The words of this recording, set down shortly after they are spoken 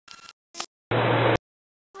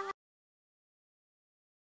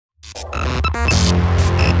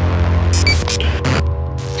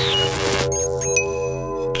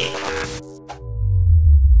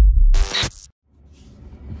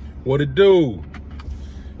What it do?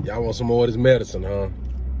 Y'all want some more of this medicine, huh?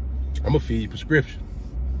 I'm gonna feed you prescription.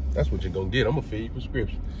 That's what you're gonna get. I'm gonna feed you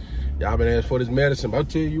prescription. Y'all been asking for this medicine, but I'll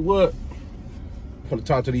tell you what. I'm gonna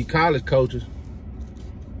talk to these college coaches.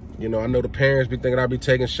 You know, I know the parents be thinking I be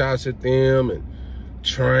taking shots at them and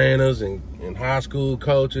trainers and high school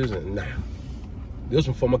coaches, and nah. This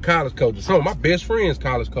one for my college coaches. Some of my best friends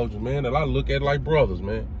college coaches, man, that I look at like brothers,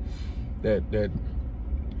 man. That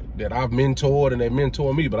I've mentored and they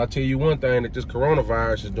mentor me. But I tell you one thing that this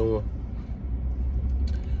coronavirus is doing.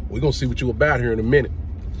 We're going to see what you about here in a minute.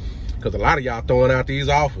 Because a lot of y'all throwing out these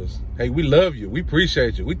offers. Hey, we love you. We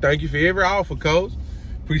appreciate you. We thank you for every offer, coach.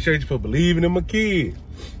 Appreciate you for believing in my kid.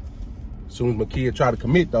 As soon as my kid try to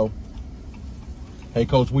commit, though. Hey,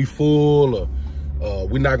 coach, we full.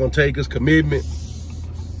 We're not going to take his commitment.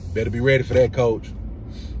 Better be ready for that, coach.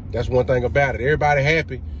 That's one thing about it. Everybody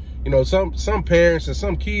happy. You know, some parents and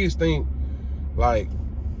some kids think, like,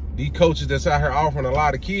 these coaches that's out here offering a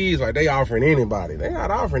lot of kids, like, they offering anybody. They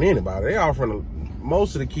not offering anybody. They offering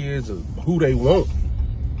most of the kids who they want.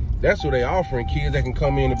 That's what they offering, kids that can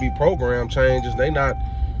come in and be program changes. They not,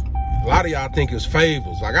 a lot of y'all think it's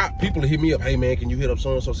favors. Like, people hit me up, hey, man, can you hit up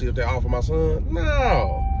so-and-so, see if they offer my son?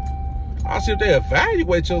 No. I'll see if they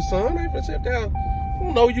evaluate your son. They see if they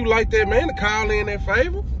don't know you like that, man, to call in that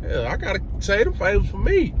favor. Yeah, I got to say them favors for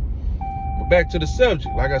me. But back to the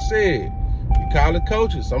subject, like I said, you college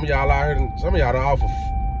coaches, some of y'all out here, some of y'all done offer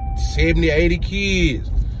 70, 80 kids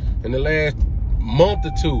in the last month or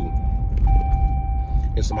two.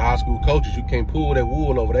 And some high school coaches, you can't pull that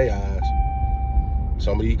wool over their eyes.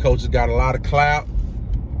 Some of these coaches got a lot of clout,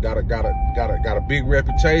 got a big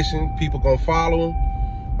reputation. People gonna follow them.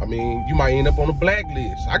 I mean, you might end up on a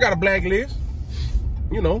blacklist. I got a blacklist.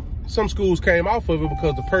 You know, some schools came off of it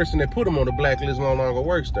because the person that put them on the blacklist no longer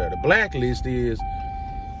works there. The blacklist is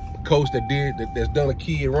a coach that's done a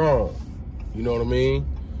kid wrong. You know what I mean?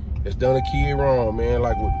 That's done a kid wrong, man.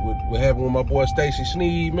 Like what happened with my boy Stacy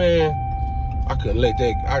Sneed, man. I couldn't let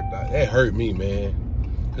that hurt me, man.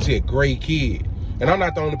 Because he a great kid. And I'm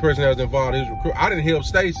not the only person that was involved in his recruit. I didn't help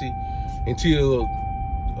Stacy until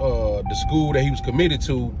the school that he was committed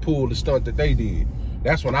to pulled the stunt that they did.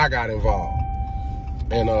 That's when I got involved.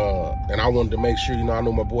 And I wanted to make sure, you know, I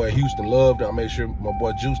know my boy Houston loved him. I made sure my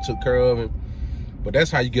boy Juice took care of him. But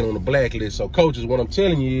that's how you get on the blacklist. So coaches, what I'm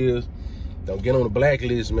telling you is, don't get on the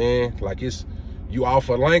blacklist, man. Like, it's, you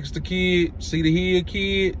offer Lancaster kid, Cedar Hill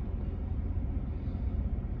kid.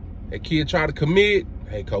 That kid try to commit.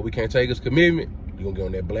 Hey, coach, we can't take his commitment. You're gonna get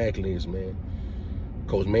on that blacklist, man.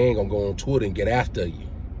 Coach Mann gonna go on Twitter and get after you.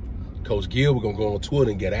 Coach Gilbert gonna go on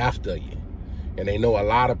Twitter and get after you. And they know a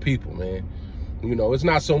lot of people, man. You know, it's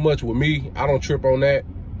not so much with me. I don't trip on that.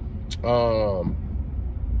 I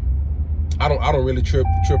don't really trip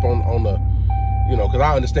on the, you know, because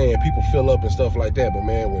I understand people fill up and stuff like that. But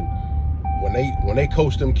man, when they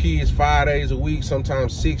coach them kids 5 days a week,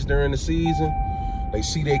 sometimes 6 during the season, they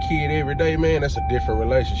see their kid every day, man. That's a different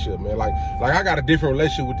relationship, man. Like I got a different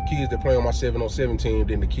relationship with the kids that play on my 7-on-7 team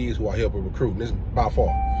than the kids who I help with recruiting. This is by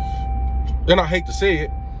far. Then I hate to say it,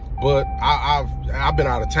 but I've been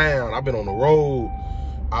out of town. I've been on the road.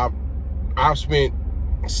 I've spent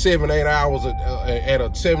 7-8 hours at a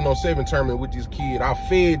 7-on-7 tournament with this kid. I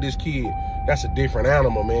fed this kid. That's a different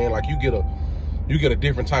animal, man. Like, you get a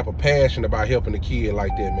different type of passion about helping a kid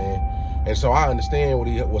like that, man. And so I understand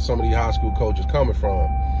what some of these high school coaches coming from.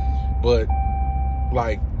 But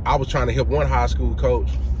like, I was trying to help one high school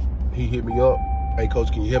coach. He hit me up. Hey,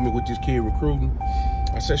 coach, can you help me with this kid recruiting?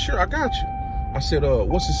 I said, sure, I got you. I said,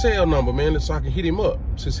 what's his cell number, man, so I can hit him up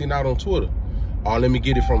since he's not on Twitter. Oh, let me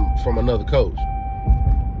get it from another coach.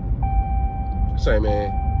 Say,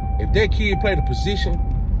 man, if that kid played a position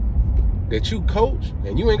that you coach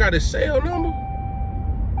and you ain't got his cell number,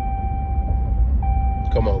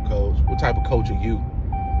 come on, coach. What type of coach are you?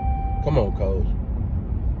 Come on, coach.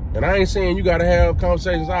 And I ain't saying you got to have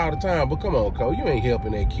conversations all the time, but come on, coach. You ain't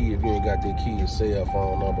helping that kid if you ain't got that kid's cell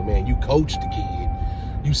phone number, man. You coach the kid.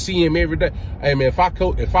 You see him every day. Hey, man, if I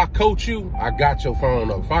coach you, I got your phone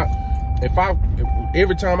number.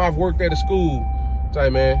 Every time I've worked at a school,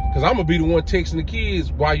 say, man, because I'm going to be the one texting the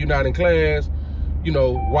kids while you're not in class, you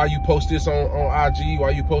know, why you post this on IG,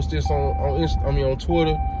 why you post this on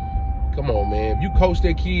Twitter. Come on, man. If you coach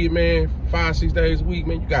that kid, man, 5-6 days a week,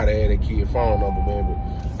 man, you got to add that kid phone number, man.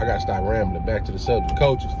 But I got to stop rambling. Back to the subject.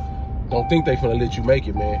 Coaches, don't think they finna let you make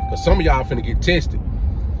it, man. Because some of y'all finna get tested.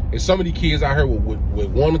 And some of these kids out here with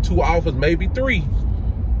 1 or 2 offers, maybe 3.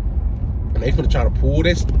 And they finna try to pull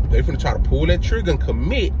that trigger and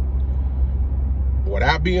commit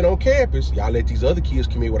without being on campus. Y'all let these other kids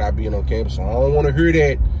commit without being on campus. So I don't want to hear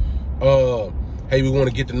that, hey, we want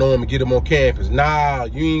to get to know him and get him on campus. Nah,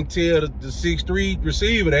 you ain't tell the 6'3"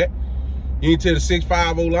 receiver that. You ain't tell the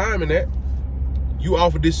 6'5" lineman that. You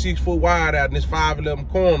offered this 6 foot wide out in this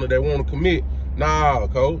 5'11" corner that want to commit. Nah,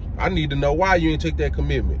 coach, I need to know why you ain't take that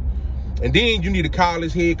commitment. And then you need to call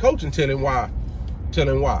his head coach and tell him why. Tell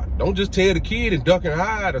him why. Don't just tell the kid and duck and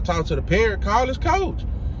hide or talk to the parent. Call his coach.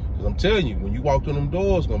 Because I'm telling you, when you walk through them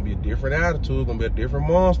doors, it's going to be a different attitude. It's going to be a different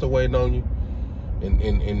monster waiting on you.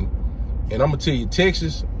 And I'm going to tell you,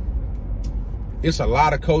 Texas, it's a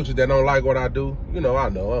lot of coaches that don't like what I do. You know, I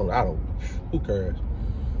don't, who cares?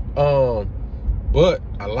 But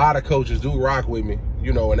a lot of coaches do rock with me,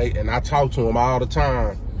 you know, and I talk to them all the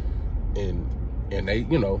time. And they,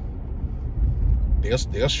 you know,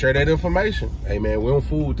 they'll share that information. Hey, man, we don't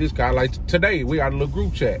fool with this guy. Like today, we got a little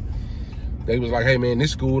group chat. They was like, hey, man,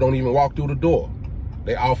 this school don't even walk through the door.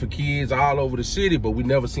 They offer kids all over the city, but we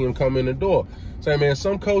never see them come in the door. Say, man,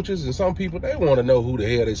 some coaches and some people, they want to know who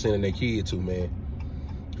the hell they sending their kid to, man.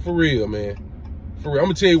 For real, man. For real. I'm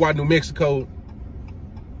going to tell you why New Mexico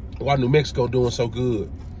doing so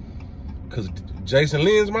good. Because Jason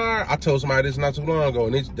Linsmeyer, I told somebody this not too long ago,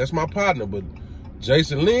 and that's my partner, but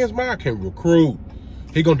Jason Linsmeyer can recruit.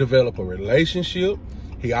 He gonna develop a relationship.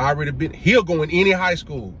 He'll go in any high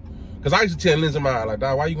school. Cause I used to tell Linsmeyer, like,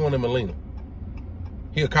 dog, why you going to Molina?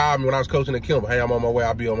 He'll call me when I was coaching at Kimball. Hey, I'm on my way.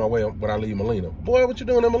 I'll be on my way when I leave Molina. Boy, what you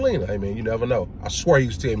doing in Molina? Hey, man, you never know. I swear he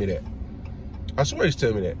used to tell me that. I swear he used to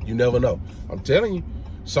tell me that. You never know. I'm telling you,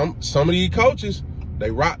 some of these coaches, they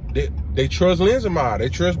trust Linsmeyer. They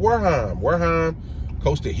trust Werheim. Werheim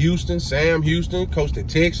coached at Houston. Sam Houston coached at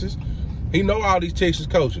Texas. He know all these Texas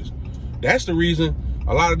coaches. That's the reason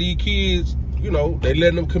a lot of these kids, you know, they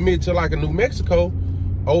letting them commit to like a New Mexico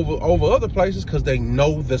over other places because they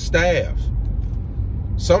know the staff.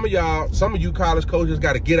 Some of you college coaches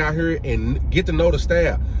got to get out here and get to know the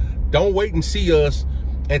staff. Don't wait and see us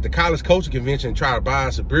at the college coaching convention and try to buy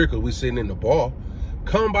us a beer because we sitting in the bar.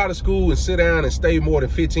 Come by the school and sit down and stay more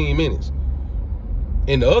than 15 minutes.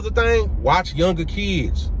 And the other thing, watch younger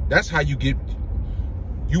kids. That's how you get.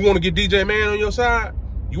 You want to get DJ Man on your side?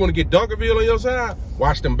 You want to get Dunkerville on your side?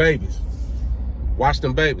 Watch them babies. Watch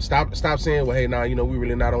them babies. Stop saying, well, hey, nah, you know, we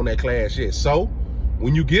really not on that class yet. So,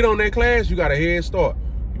 when you get on that class, you got a head start.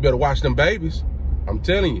 You better watch them babies. I'm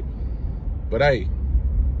telling you. But, hey,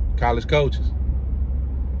 college coaches,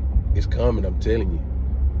 it's coming, I'm telling you.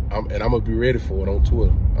 And I'm going to be ready for it on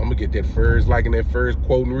Twitter. I'm going to get that first, liking that first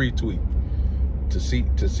quote and retweet to see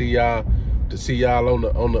y'all on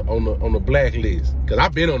the blacklist, because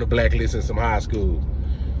I've been on the blacklist in some high schools.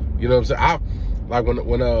 You know what I'm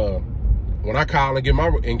saying? When I call and get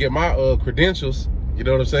my credentials, you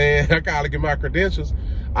know what I'm saying? I call and get my credentials.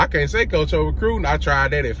 I can't say coach of recruiting. I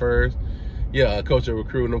tried that at first. Yeah, coach of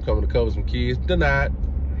recruiting. I'm coming to cover some kids. Denied.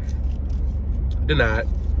 That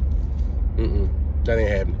ain't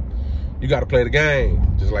happening. You got to play the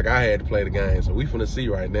game, just like I had to play the game. So we finna see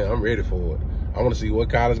right now. I'm ready for it. I want to see what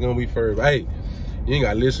college gonna be first. Hey, you ain't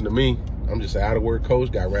gotta listen to me. I'm just an out of work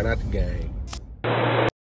coach, got ran out the game.